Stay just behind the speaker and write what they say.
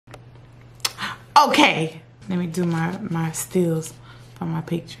Okay. Let me do my stills for my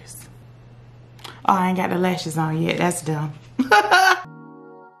pictures. Oh, I ain't got the lashes on yet. That's dumb.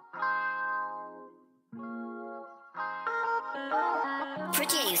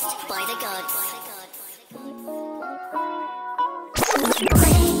 Produced by the gods.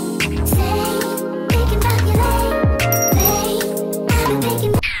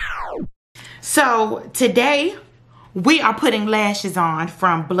 So today we are putting lashes on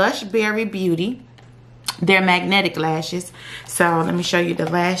from Blushberry Beauty. They're magnetic lashes. So let me show you the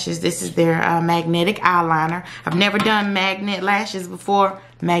lashes. This is their magnetic eyeliner. I've never done magnet lashes before.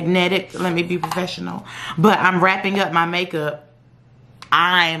 Magnetic, let me be professional. But I'm wrapping up my makeup.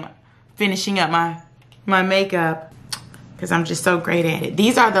 I'm finishing up my makeup because I'm just so great at it.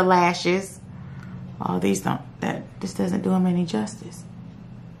 These are the lashes. Oh, this doesn't do them any justice.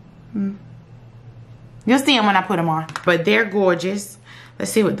 You'll see them when I put them on. But they're gorgeous. Let's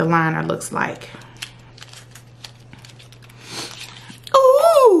see what the liner looks like.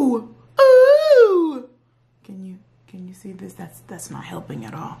 Ooh! Ooh! Can you see this? That's not helping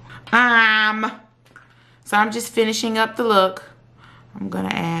at all. So I'm just finishing up the look. I'm gonna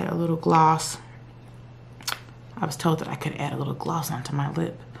add a little gloss. I was told that I could add a little gloss onto my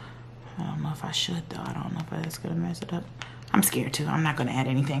lip. I don't know if I should though. I don't know if that's gonna mess it up. I'm scared too. I'm not gonna add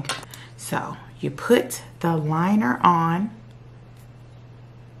anything. So you put the liner on.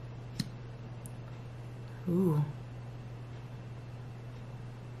 Ooh.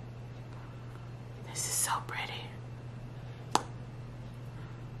 This is so pretty.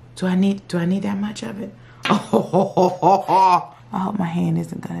 Do I need that much of it? Oh, I hope my hand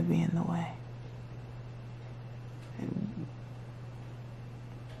isn't gonna be in the way.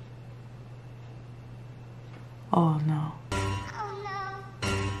 Oh no.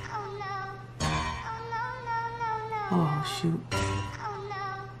 Oh shoot.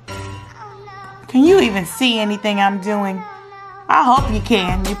 Can you even see anything I'm doing? I hope you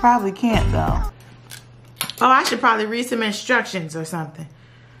can. You probably can't though. Oh, I should probably read some instructions or something.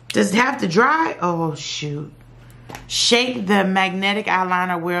 Does it have to dry? Oh shoot. Shake the magnetic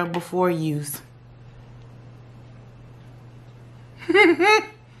eyeliner well before use.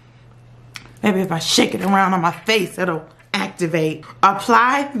 Maybe if I shake it around on my face, it'll activate.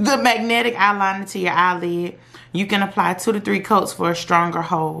 Apply the magnetic eyeliner to your eyelid. You can apply 2 to 3 coats for a stronger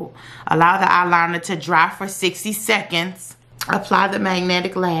hold. Allow the eyeliner to dry for 60 seconds. Apply the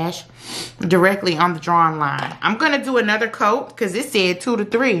magnetic lash directly on the drawn line. I'm gonna do another coat because it said 2 to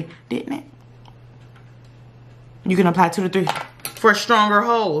 3, didn't it? You can apply 2 to 3 for a stronger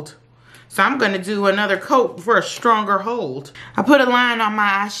hold. So I'm gonna do another coat for a stronger hold. I put a line on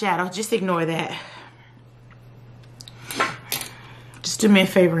my eyeshadow. Just ignore that. Just do me a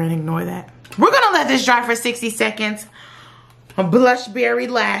favor and ignore that. We're gonna let this dry for 60 seconds. Blushberry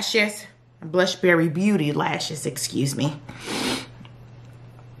lashes. Blushberry Beauty lashes, excuse me.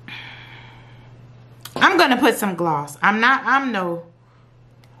 I'm gonna put some gloss. I'm no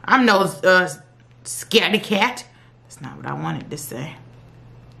scaredy cat. That's not what I wanted to say.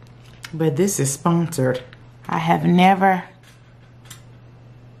 But this is sponsored. I have never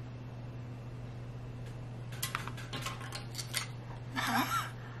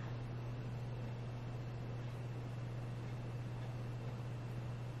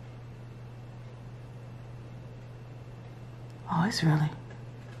Oh,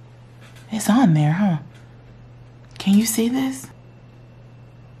 it's on there, huh? Can you see this?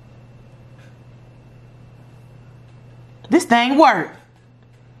 This thing worked.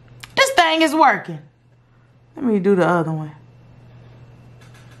 This thing is working. Let me do the other one.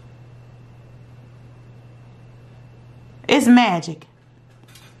 It's magic.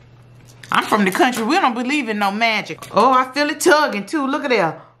 I'm from the country. We don't believe in no magic. Oh, I feel it tugging too. Look at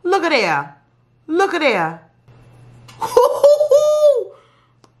there. Look at there. Look at there.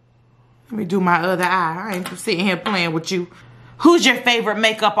 Let me do my other eye. I ain't sitting here playing with you. Who's your favorite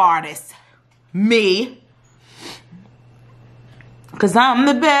makeup artist? Me. Because I'm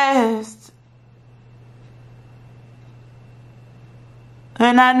the best.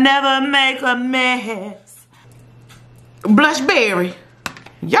 And I never make a mess. Blushberry.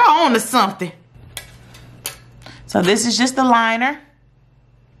 Y'all on to something. So this is just the liner.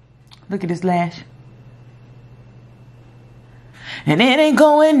 Look at this lash. And it ain't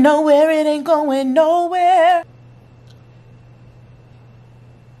going nowhere, it ain't going nowhere.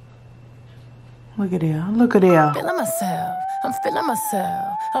 Look at there, look at there. Feeling myself, I'm feeling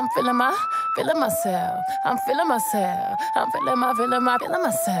myself. I'm feeling myself. I'm feeling myself. I'm feeling myself.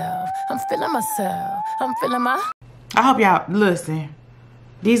 I'm feeling myself. I'm feeling my. I hope y'all listen.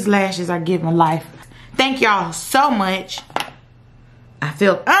 These lashes are giving life. Thank y'all so much. I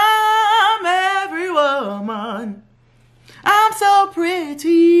feel I'm every woman. I'm so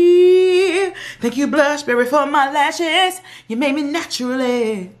pretty. Thank you, Blushberry, for my lashes. You made me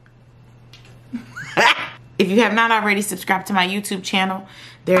naturally. If you have not already subscribed to my YouTube channel,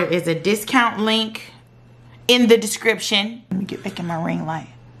 there is a discount link in the description. Let me get back in my ring light.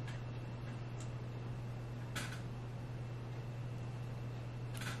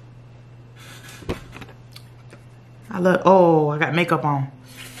 I got makeup on.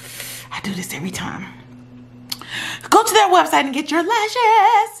 I do this every time. Go to their website and get your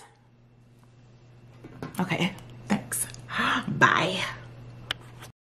lashes. Okay, thanks. Bye.